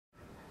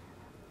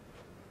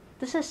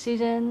This is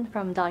Susan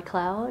from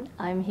dotCloud.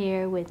 I'm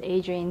here with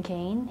Adrien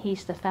Cahen.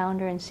 He's the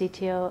founder and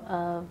CTO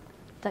of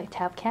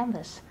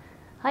TapCanvas.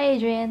 Hi,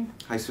 Adrien.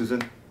 Hi,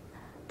 Susan.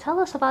 Tell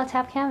us about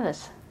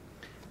TapCanvas.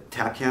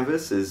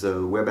 TapCanvas is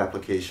a web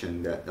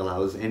application that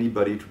allows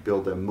anybody to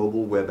build a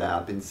mobile web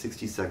app in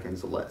 60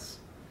 seconds or less.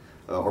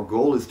 Our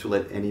goal is to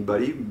let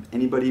anybody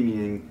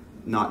meaning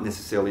not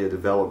necessarily a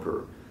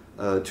developer,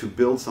 to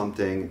build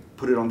something,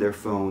 put it on their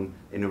phone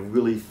in a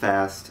really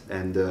fast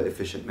and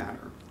efficient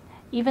manner.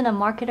 Even a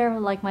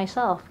marketer like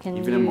myself can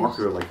Even a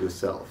marketer like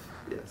yourself,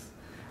 yes.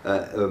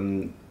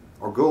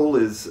 Our goal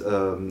is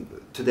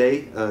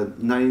today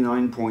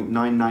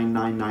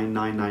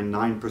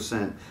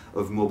 99.9999999%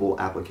 of mobile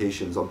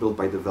applications are built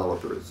by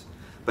developers.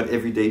 But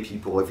everyday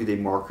people, everyday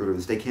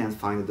marketers, they can't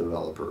find a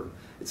developer.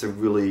 It's a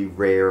really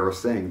rare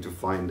thing to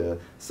find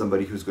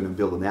somebody who's going to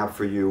build an app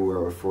for you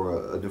or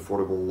for an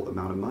affordable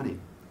amount of money.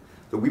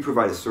 So we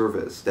provide a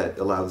service that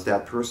allows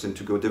that person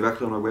to go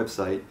directly on our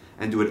website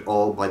and do it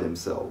all by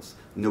themselves.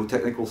 No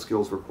technical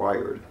skills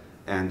required.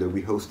 And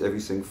we host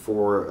everything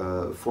for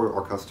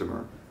our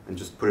customer and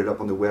just put it up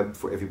on the web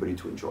for everybody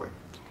to enjoy.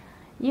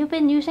 You've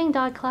been using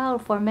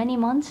dotCloud for many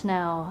months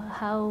now.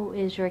 How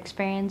is your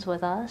experience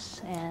with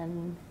us,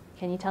 and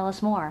can you tell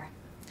us more?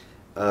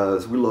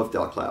 So we love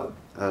dotCloud.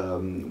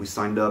 We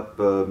signed up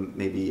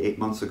maybe 8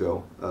 months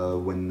ago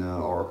when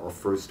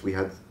we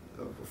had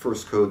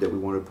first code that we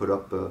wanted to put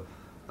up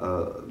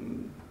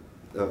on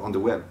the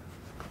web.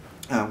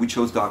 We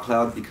chose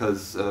dotCloud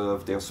because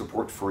of their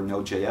support for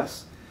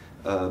Node.js.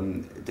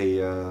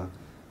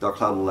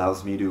 dotCloud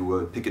allows me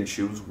to pick and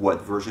choose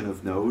what version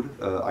of Node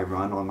I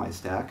run on my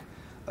stack.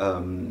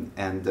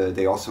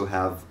 They also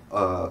have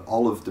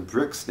all of the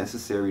bricks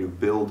necessary to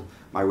build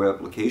my web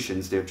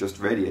applications. They're just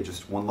ready.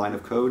 Just one line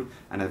of code,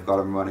 and I've got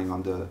them running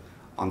on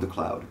the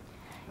cloud.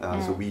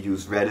 So we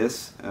use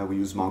Redis, we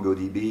use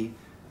MongoDB.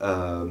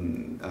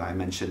 I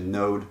mentioned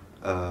Node,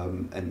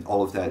 and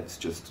all of that is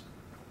just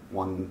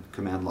one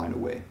command line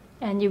away.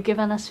 And you've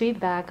given us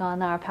feedback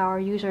on our Power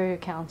User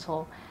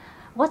Council.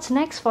 What's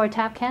next for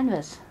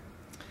TapCanvas?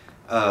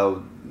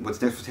 What's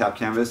next for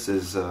TapCanvas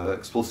is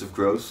explosive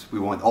growth. We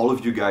want all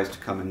of you guys to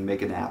come and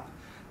make an app.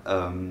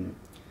 We're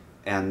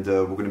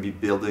going to be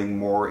building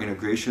more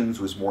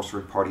integrations with more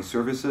third-party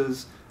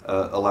services,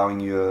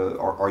 allowing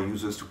our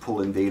users to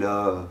pull in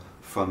data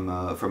from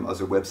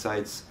other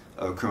websites.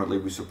 Currently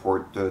we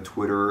support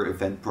Twitter,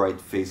 Eventbrite,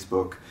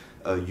 Facebook,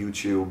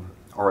 YouTube,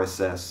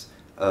 RSS.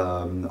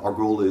 Our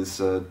goal is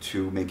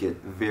to make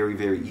it very,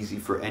 very easy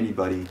for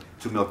anybody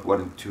to make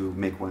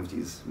one of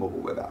these mobile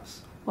web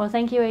apps. Well,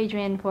 thank you,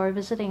 Adrien, for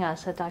visiting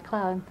us at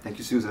dotCloud. Thank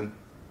you, Susan.